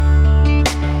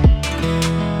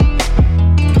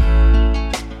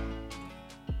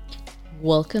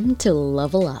Welcome to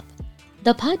Level Up,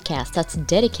 the podcast that's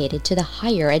dedicated to the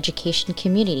higher education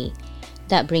community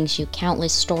that brings you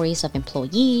countless stories of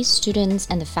employees, students,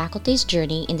 and the faculty's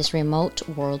journey in this remote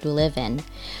world we live in.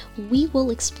 We will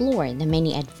explore the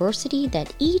many adversity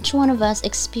that each one of us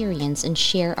experience and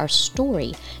share our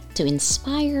story to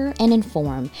inspire and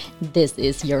inform. This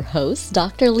is your host,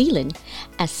 Dr. Leland,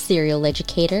 a serial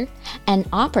educator, an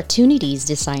opportunities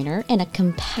designer, and a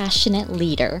compassionate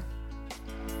leader.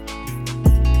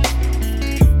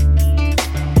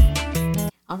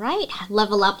 All right,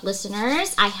 Level Up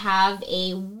listeners, I have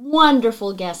a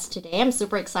wonderful guest today. I'm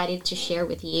super excited to share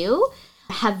with you.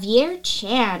 Javier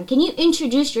Chan, can you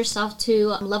introduce yourself to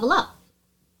Level Up?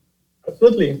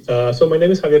 Absolutely. So my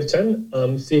name is Javier Chan.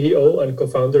 I'm CEO and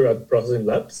co-founder at Processing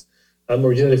Labs. I'm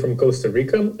originally from Costa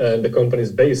Rica, and the company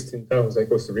is based in San Jose,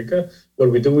 Costa Rica.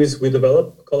 What we do is we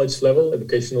develop college-level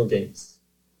educational games.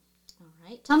 All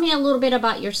right. Tell me a little bit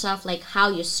about yourself, like how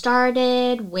you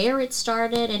started, where it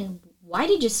started, and why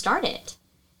did you start it?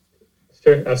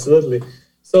 Sure, absolutely.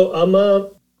 So I'm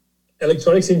an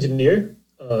electronics engineer.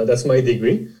 That's my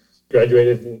degree.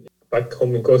 Graduated back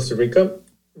home in Costa Rica.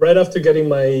 Right after getting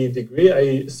my degree,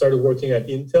 I started working at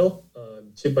Intel,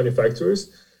 chip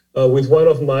manufacturers, with one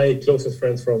of my closest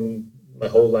friends from my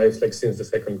whole life, like since the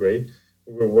second grade.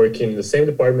 We were working in the same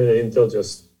department at Intel,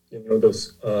 just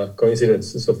those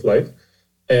coincidences of life.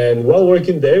 And while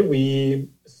working there, we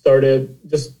started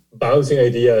just bouncing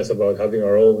ideas about having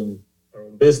our own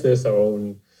business, our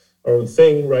own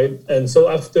thing, right? And so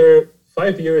after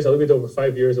 5 years, a little bit over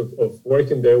 5 years of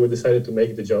working there, we decided to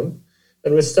make the jump.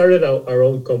 And we started our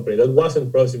own company. That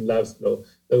wasn't Processing Labs, though.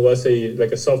 That was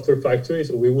a software factory.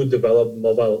 So we would develop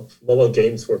mobile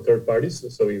games for third parties.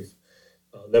 So if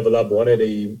Level Up wanted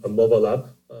a mobile app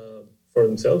for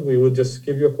themselves, we would just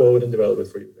give you a quote and develop it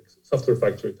for you, like software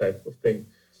factory type of thing.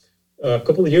 A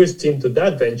couple of years into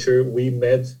that venture, we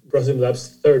met Processing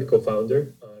Labs' third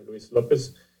co-founder, Luis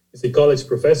Lopez. He's a college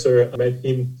professor. I met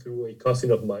him through a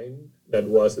cousin of mine that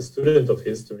was a student of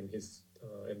his during his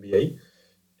MBA.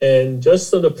 And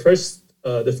just on the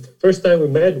first time we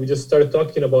met, we just started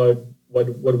talking about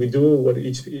what we do, what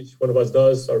each one of us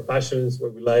does, our passions,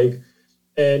 what we like.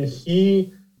 And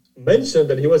he mentioned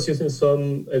that he was using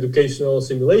some educational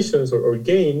simulations or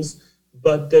games,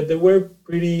 but that they were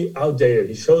pretty outdated.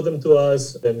 He showed them to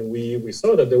us, and we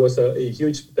saw that there was a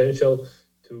huge potential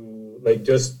to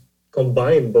just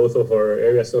combine both of our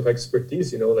areas of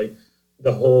expertise, like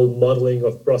the whole modeling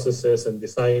of processes and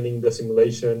designing the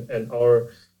simulation, and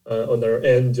on our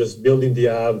end, just building the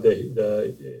app,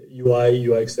 the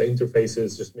UI, UX, the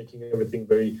interfaces, just making everything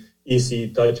very easy,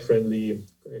 touch-friendly,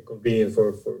 convenient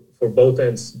for both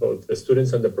ends, both the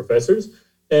students and the professors.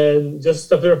 And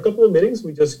just after a couple of meetings,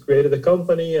 we just created a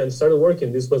company and started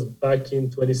working. This was back in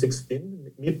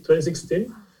 2016,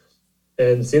 mid-2016.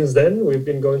 And since then, we've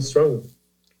been going strong.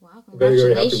 Wow,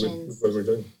 congratulations. Very, very happy with what we're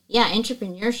doing. Yeah,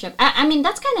 entrepreneurship. I mean,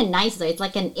 that's kind of nice, though. It's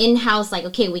like an in-house,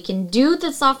 okay, we can do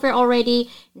the software already.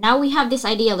 Now we have this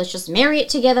idea. Let's just marry it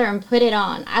together and put it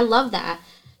on. I love that.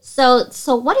 So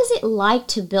what is it like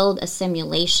to build a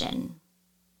simulation?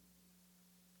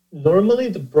 Normally,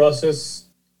 the process,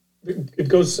 it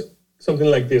goes something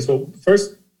like this. So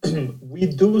first, we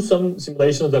do some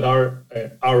simulations that are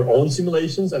our own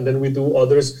simulations, and then we do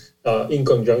others in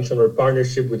conjunction or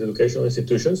partnership with educational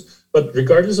institutions. But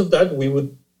regardless of that, we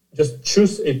would just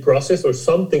choose a process or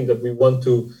something that we want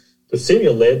to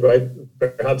simulate, right?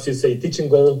 Perhaps it's a teaching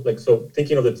goal, so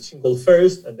thinking of the teaching goal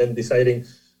first, and then deciding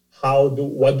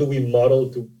what do we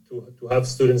model to have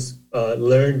students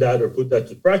learn that or put that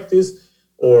to practice,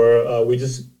 or we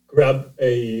just grab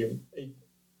a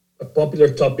popular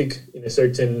topic in a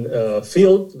certain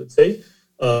field, let's say,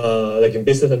 like in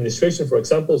business administration, for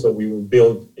example. So we will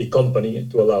build a company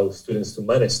to allow students to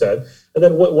manage that. And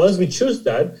then once we choose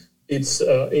that, it's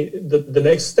the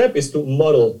next step is to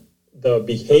model the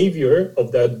behavior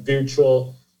of that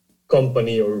virtual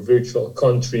company or virtual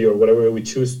country or whatever we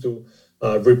choose to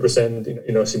represent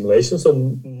in our simulation. So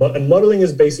and modeling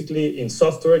is basically in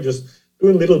software, just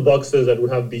doing little boxes that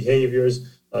would have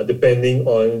behaviors depending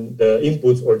on the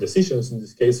inputs or decisions, in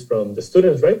this case, from the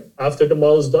students, right? After the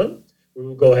model is done, we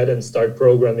will go ahead and start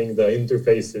programming the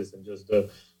interfaces and just the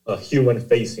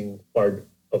human-facing part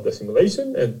of the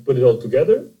simulation and put it all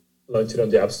together, launch it on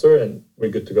the App Store, and we're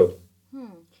good to go.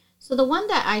 So the one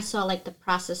that I saw, the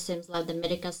Process Sims Lab, the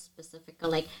Medica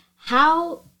Specifica,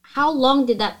 how long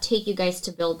did that take you guys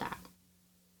to build that?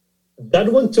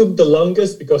 That one took the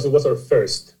longest because it was our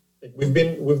first. We've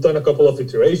done a couple of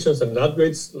iterations and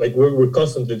upgrades. We're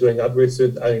constantly doing upgrades,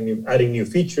 adding new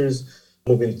features,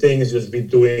 moving things, just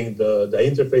redoing the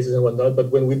interfaces and whatnot.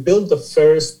 But when we built the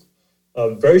first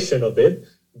version of it.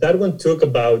 That one took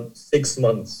about 6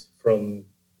 months from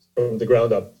the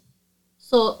ground up.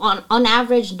 So on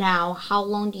average now, how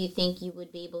long do you think you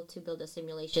would be able to build a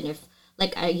simulation if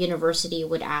like a university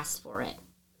would ask for it?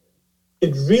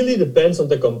 It really depends on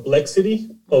the complexity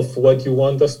of what you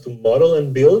want us to model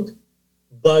and build.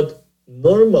 But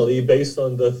normally, based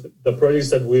on the projects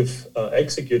that we've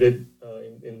executed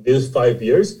in these 5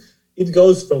 years, it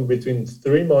goes from between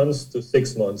 3 months to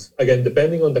 6 months. Again,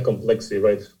 depending on the complexity,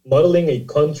 right? Modeling a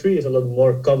country is a lot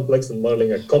more complex than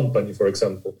modeling a company, for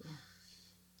example.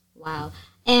 Wow.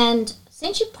 And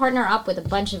since you partner up with a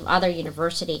bunch of other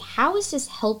universities, how is this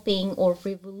helping or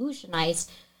revolutionize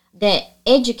the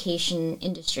education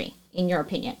industry, in your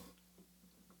opinion?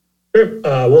 Sure.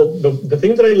 Well, the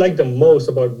thing that I like the most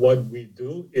about what we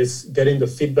do is getting the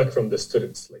feedback from the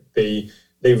students. Like they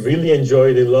really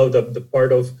enjoy, they love the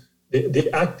part of the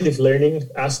active learning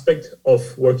aspect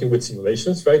of working with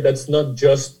simulations, right? That's not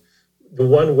just the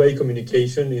one-way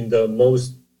communication in the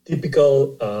most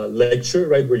typical lecture,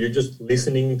 right, where you're just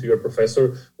listening to your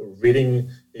professor or reading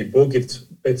a book.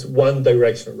 It's one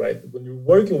direction, right? When you're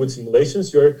working with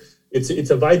simulations, it's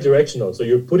a bi-directional. So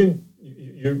you're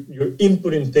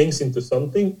inputting things into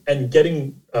something and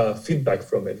getting feedback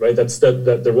from it, right? That's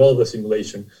the role of the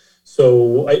simulation.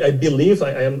 So I believe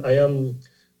I am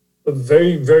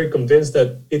very, very convinced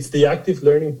that it's the active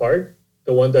learning part,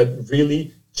 the one that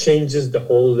really changes the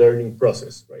whole learning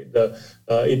process, right?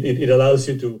 It allows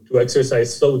you to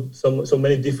exercise so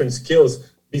many different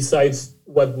skills besides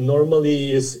what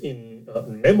normally is in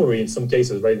memory in some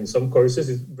cases, right? In some courses,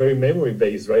 it's very memory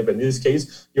based, right? But in this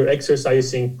case, you're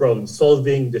exercising problem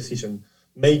solving, decision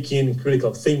making,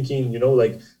 critical thinking.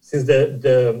 Like since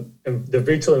the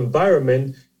virtual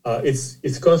environment,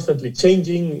 it's constantly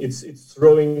changing. It's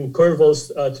throwing curveballs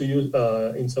to you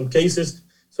in some cases.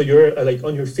 So you're like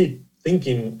on your feet,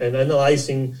 thinking and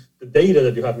analyzing the data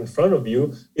that you have in front of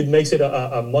you. It makes it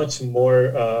a much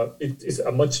more it's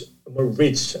a much more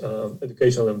rich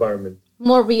educational environment.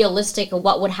 More realistic of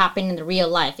what would happen in the real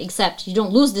life, except you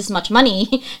don't lose this much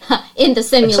money in the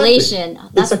simulation.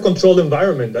 Exactly. It's a controlled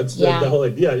environment. That's the whole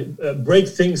idea. Break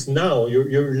things now.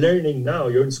 You're learning now.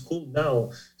 You're in school now.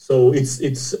 So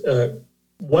it's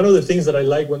one of the things that I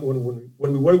like when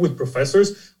we work with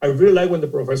professors. I really like when the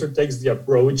professor takes the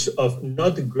approach of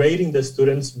not grading the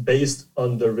students based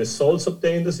on the results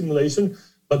obtained in the simulation,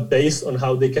 but based on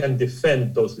how they can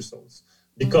defend those results.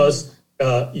 Because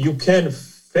you can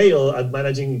fail at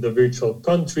managing the virtual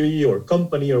country or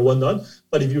company or whatnot,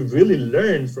 but if you really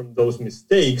learn from those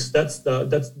mistakes,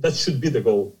 that should be the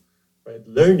goal, right?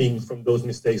 Learning from those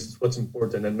mistakes is what's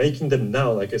important, and making them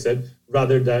now, like I said,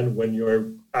 rather than when you're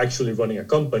actually running a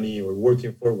company or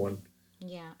working for one.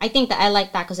 Yeah, I think that I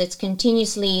like that because it's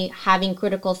continuously having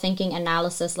critical thinking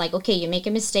analysis. Like, okay, you make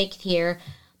a mistake here,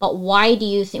 but why do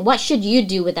you think? What should you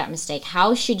do with that mistake?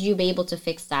 How should you be able to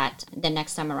fix that the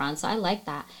next time around? So I like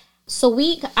that. So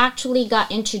we actually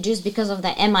got introduced because of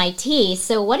the MIT.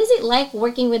 So what is it like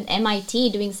working with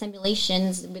MIT doing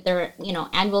simulations with their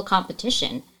annual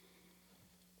competition?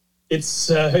 It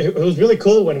was really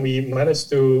cool when we managed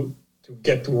to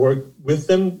get to work with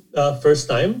them first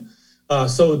time.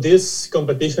 So this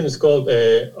competition is called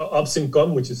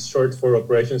OpSimCom, which is short for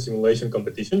Operation Simulation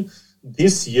Competition.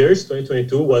 This year's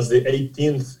 2022 was the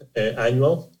 18th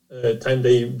annual time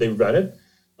they ran it.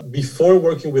 Before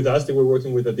working with us, they were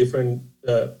working with a different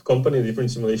company, a different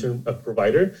simulation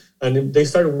provider. And they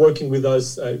started working with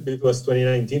us, it was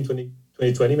 2019,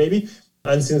 2020 maybe.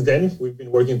 And since then, we've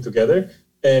been working together.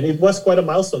 And it was quite a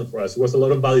milestone for us. It was a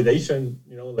lot of validation,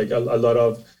 like a lot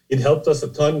of, it helped us a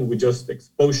ton with just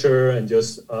exposure and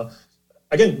just,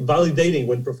 again, validating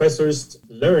when professors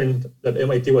learned that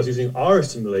MIT was using our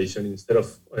simulation instead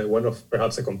of one of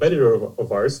perhaps a competitor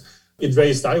of ours. It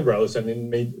raised eyebrows and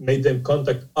it made them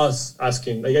contact us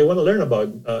asking, like, I want to learn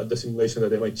about the simulation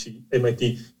that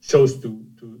MIT chose to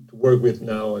work with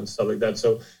now and stuff like that.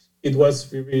 So it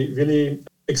was really, really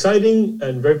exciting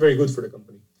and very, very good for the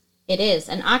company. It is.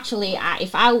 And actually,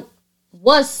 if I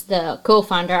was the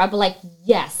co-founder, I'd be like,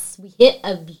 yes, we hit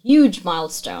a huge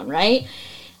milestone, right?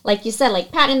 Like you said,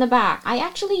 like pat in the back. I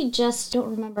actually just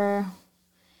don't remember,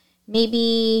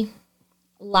 maybe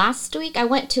last week I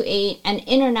went to an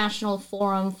international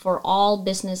forum for all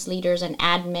business leaders and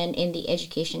admin in the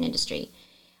education industry.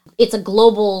 It's a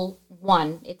global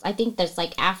one. I think there's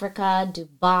like Africa,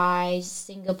 Dubai,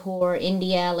 Singapore,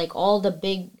 India, like all the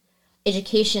big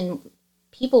education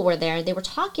people were there. They were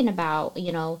talking about,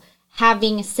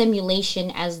 having a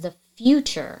simulation as the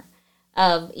future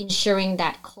of ensuring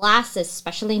that classes,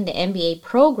 especially in the MBA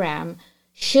program,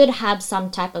 should have some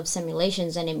type of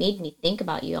simulations. And it made me think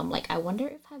about you. I'm like, I wonder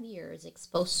if Javier is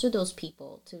exposed to those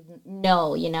people to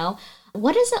know,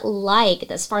 what is it like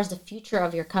as far as the future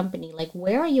of your company? Like,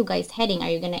 where are you guys heading? Are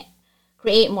you going to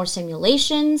create more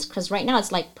simulations? Because right now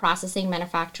it's like processing,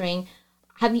 manufacturing.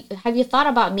 Have you thought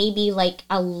about maybe like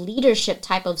a leadership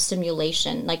type of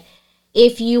simulation? Like,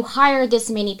 if you hire this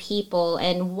many people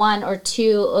and one or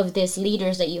two of these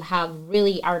leaders that you have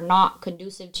really are not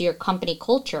conducive to your company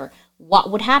culture, what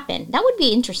would happen? That would be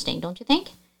interesting, don't you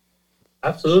think?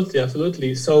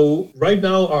 Absolutely. So right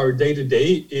now our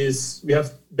day-to-day is we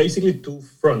have basically two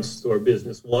fronts to our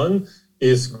business. One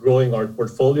is growing our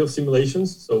portfolio of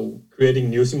simulations, so creating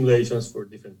new simulations for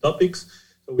different topics.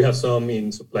 So we have some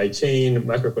in supply chain,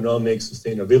 macroeconomics,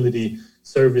 sustainability,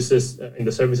 services, in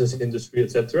the services industry,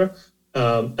 etc.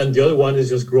 And the other one is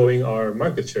just growing our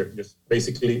market share, just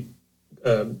basically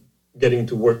getting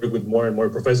to work with more and more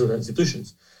professors and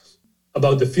institutions.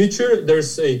 About the future,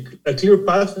 there's a clear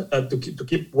path to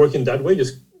keep working that way,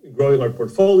 just growing our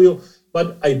portfolio.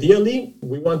 But ideally,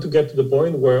 we want to get to the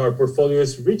point where our portfolio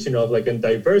is rich enough, and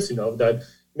diverse enough that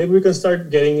maybe we can start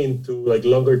getting into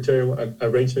longer term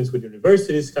arrangements with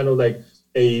universities, kind of like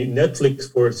a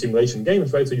Netflix for simulation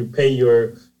games, right? So you pay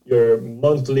your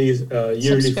monthly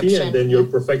yearly fee, and then your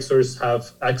professors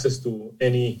have access to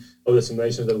any of the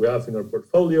simulations that we have in our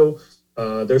portfolio.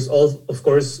 There's also, of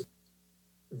course,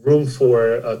 room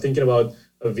for thinking about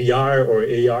VR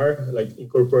or AR, like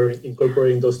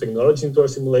incorporating those technologies into our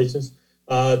simulations.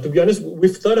 To be honest,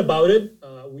 we've thought about it.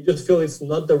 We just feel it's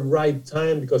not the right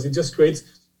time because it just creates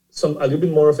a little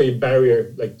bit more of a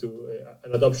barrier,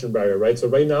 an adoption barrier, right? So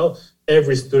right now,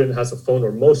 every student has a phone,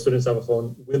 or most students have a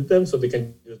phone with them, so they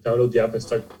can just download the app and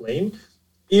start playing.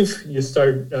 If you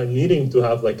start needing to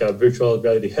have a virtual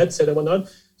reality headset and whatnot,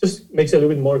 just makes it a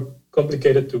little bit more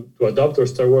complicated to adopt or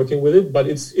start working with it, but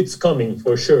it's coming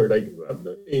for sure. I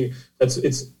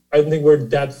don't think we're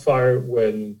that far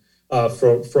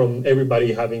from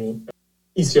everybody having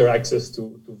easier access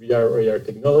to VR or AR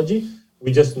technology.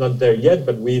 We're just not there yet,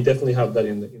 but we definitely have that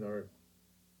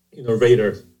in our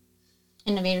radar.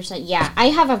 Innovator said, yeah, I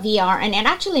have a VR, and it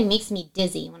actually makes me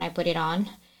dizzy when I put it on.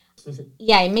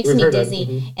 Yeah, it makes me dizzy.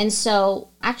 Mm-hmm. And so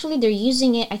actually they're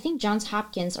using it, I think Johns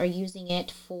Hopkins are using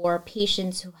it for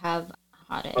patients who have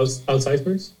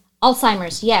Alzheimer's?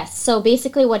 Alzheimer's, yes. So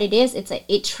basically what it is,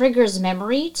 it triggers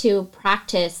memory to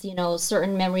practice,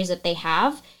 certain memories that they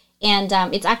have. And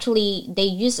it's actually, they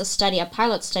use a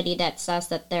pilot study that says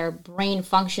that their brain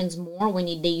functions more when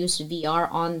they use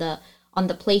VR on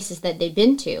the places that they've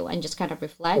been to and just kind of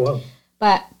reflect. Oh, wow.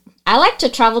 But I like to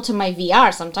travel to my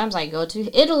VR. Sometimes I go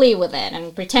to Italy with it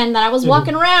and pretend that I was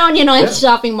walking around, in a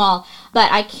shopping mall.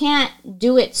 But I can't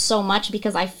do it so much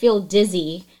because I feel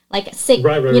dizzy, sick,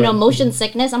 right. Motion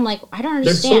sickness. I'm like, I don't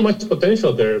understand. There's so much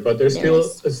potential there, but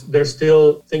there's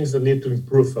still things that need to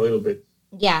improve a little bit.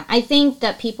 Yeah, I think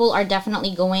that people are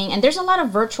definitely going, and there's a lot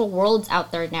of virtual worlds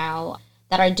out there now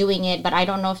that are doing it, but I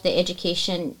don't know if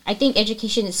I think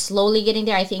education is slowly getting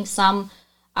there. I think some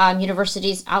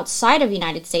universities outside of the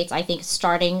United States, I think,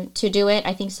 starting to do it.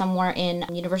 I think somewhere in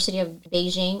University of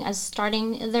Beijing is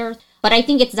starting there. But I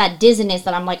think it's that dizziness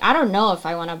that I'm like, I don't know if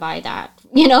I want to buy that,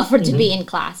 to be in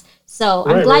class. So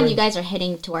I'm glad you guys are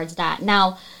heading towards that.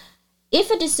 Now, if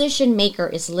a decision maker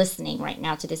is listening right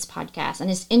now to this podcast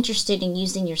and is interested in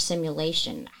using your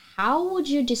simulation, how would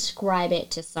you describe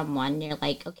it to someone? You're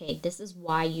like, okay, this is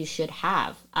why you should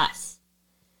have us.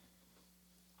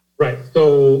 Right.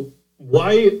 So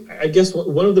I guess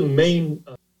one of the main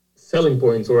selling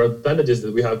points or advantages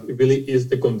that we have really is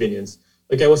the convenience.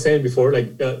 Like I was saying before,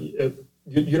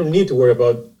 you don't need to worry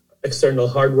about external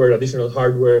hardware, additional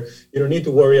hardware. You don't need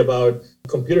to worry about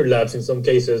computer labs in some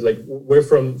cases. Like we're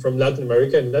from Latin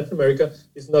America. In Latin America,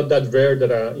 it's not that rare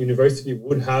that a university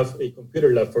would have a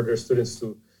computer lab for their students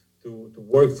to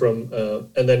work from.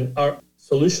 And then our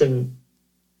solution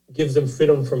gives them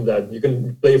freedom from that. You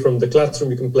can play from the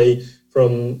classroom, you can play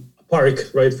from a park,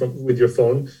 right, with your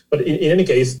phone. But in any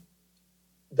case,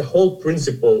 the whole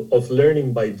principle of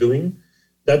learning by doing,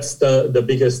 that's the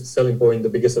biggest selling point, the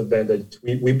biggest advantage.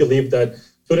 We believe that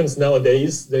students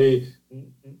nowadays, they,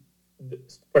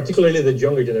 particularly the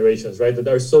younger generations, right, that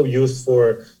are so used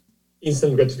for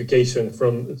instant gratification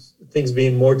from things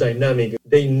being more dynamic,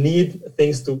 they need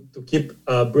things to keep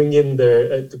bringing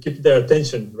to keep their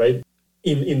attention, right,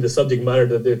 in the subject matter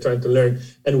that they're trying to learn.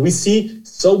 And we see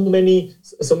so many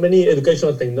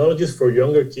educational technologies for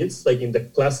younger kids, like in the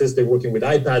classes, they're working with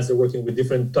iPads, they're working with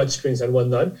different touchscreens and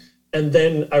whatnot. And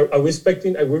then are we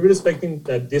really expecting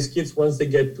that these kids, once they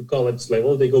get to college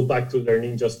level, they go back to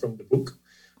learning just from the book?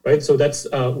 right? So that's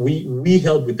we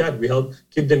help with that. We help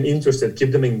keep them interested,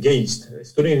 keep them engaged.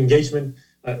 Student engagement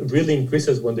really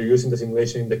increases when they're using the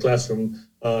simulation in the classroom.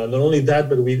 Not only that,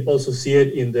 but we also see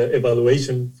it in the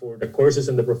evaluation for the courses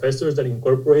and the professors that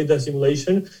incorporate the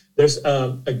simulation. There's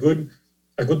a good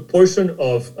portion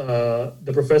of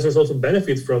the professors also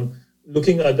benefit from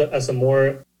looking at it as a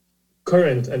more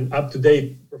current and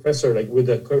up-to-date professor, like with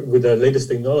the latest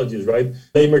technologies, right?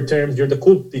 Lamer terms, you're the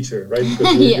cool teacher, right?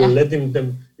 Because you're letting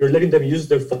them use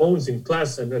their phones in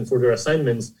class and for their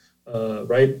assignments,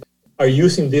 right? Are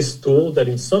using this tool that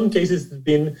in some cases has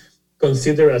been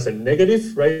considered as a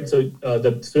negative, right? So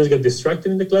that students get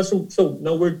distracted in the classroom. So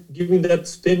now we're giving that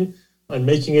spin and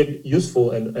making it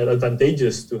useful and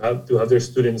advantageous to have their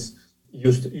students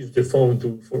use their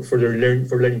phone for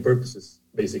learning purposes,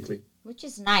 basically. Which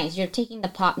is nice. You're taking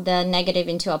the negative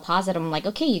into a positive. I'm like,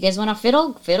 okay, you guys want to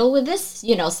fiddle with this,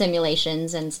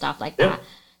 simulations and stuff like that.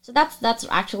 So that's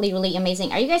actually really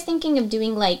amazing. Are you guys thinking of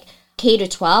doing like K to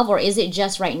 12, or is it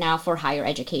just right now for higher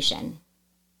education?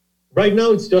 Right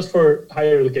now, it's just for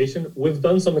higher education. We've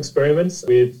done some experiments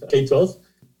with K-12,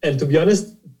 and to be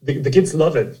honest, the kids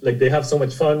love it. Like, they have so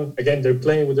much fun. Again, they're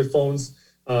playing with their phones.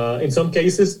 In some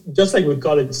cases, just like with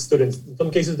college students, in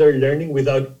some cases they're learning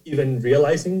without even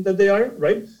realizing that they are,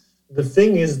 right? The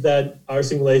thing is that our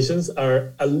simulations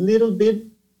are a little bit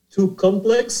too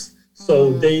complex.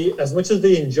 So they, as much as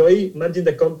they enjoy managing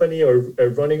the company or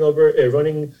ruling over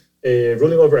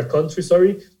a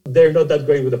country, they're not that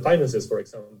great with the finances, for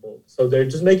example. So they're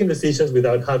just making decisions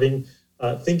without having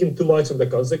thinking too much of the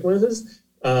consequences.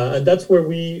 And that's where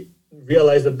we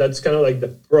realize that that's kind of like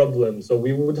the problem. So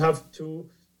we would have to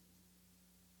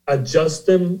adjust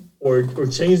them or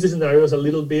change the scenarios a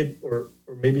little bit, or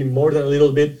maybe more than a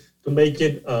little bit, to make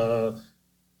it a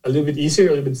little bit easier, a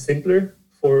little bit simpler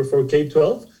for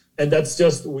K-12. And that's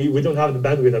just, we don't have the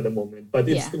bandwidth at the moment. But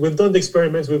we've done the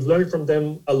experiments, we've learned from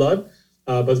them a lot.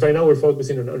 But right now we're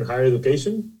focusing on higher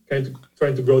education,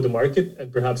 trying to grow the market,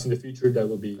 and perhaps in the future that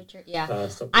will be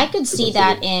I could see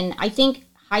that in, I think,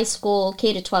 high school,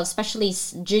 K to 12, especially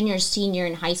junior, senior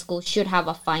in high school, should have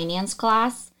a finance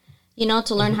class,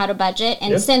 to learn how to budget.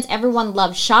 And since everyone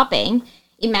loves shopping,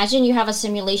 imagine you have a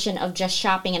simulation of just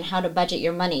shopping and how to budget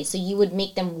your money. So you would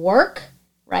make them work,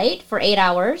 right, for 8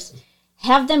 hours,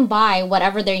 have them buy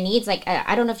whatever their needs. Like,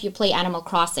 I don't know if you play Animal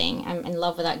Crossing. I'm in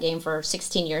love with that game for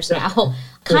 16 years now.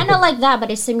 Kind of like that, but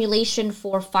a simulation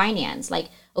for finance. Like,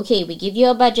 okay, we give you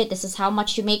a budget. This is how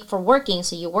much you make for working.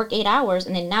 So you work 8 hours,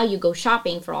 and then now you go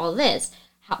shopping for all this.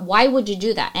 Why would you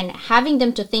do that? And having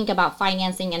them to think about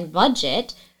financing and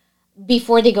budget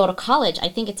before they go to college, I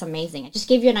think it's amazing. I just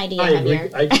gave you an idea, Javier.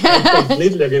 I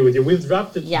completely agree with you. We've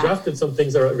drafted some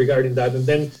things regarding that, and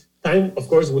then time, of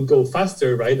course, would go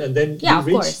faster, right? And then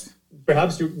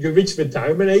perhaps you reach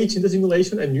retirement age in the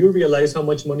simulation, and you realize how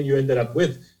much money you ended up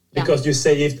with because you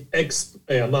saved X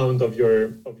amount of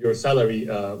your salary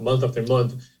month after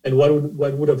month. And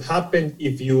what would have happened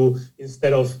if you,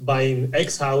 instead of buying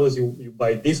X house, you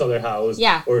buy this other house,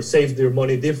 or save your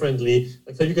money differently.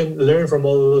 And so you can learn from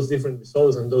all those different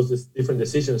results and those different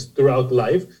decisions throughout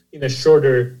life in a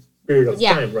shorter period of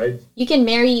time, right? You can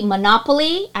marry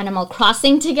Monopoly, Animal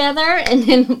Crossing together, and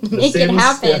then make it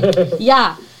happen.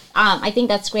 I think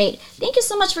that's great. Thank you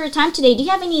so much for your time today. Do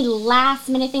you have any last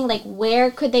minute thing, like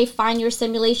where could they find your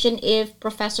simulation if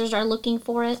professors are looking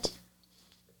for it?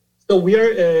 So we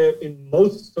are in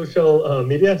most social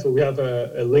media. So we have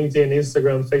a LinkedIn,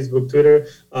 Instagram, Facebook, Twitter.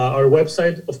 Our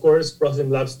website, of course,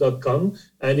 prosimlabs.com.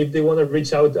 And if they want to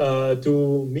reach out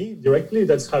to me directly,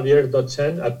 that's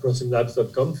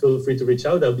javier.chen@prosimlabs.com. Feel free to reach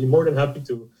out. I'll be more than happy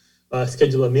to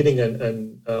schedule a meeting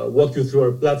and walk you through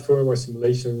our platform, our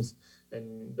simulations,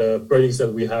 and the projects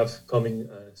that we have coming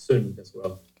soon as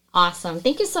well. Awesome.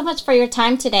 Thank you so much for your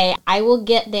time today. I will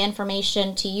get the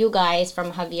information to you guys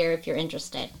from Javier if you're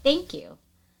interested. Thank you.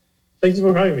 Thank you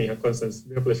for having me, Constance. It's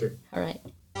been a pleasure. All right.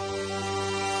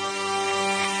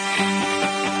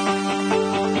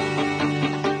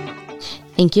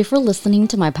 Thank you for listening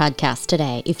to my podcast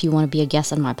today. If you want to be a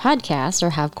guest on my podcast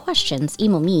or have questions,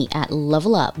 email me at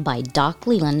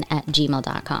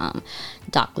levelupbydocleyland@gmail.com.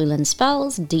 Doc Leland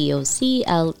spells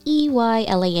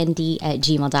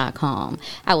DOCLEYLAND@gmail.com.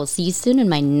 I will see you soon in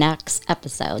my next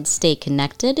episode. Stay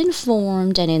connected,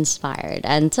 informed, and inspired.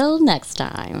 Until next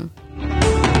time.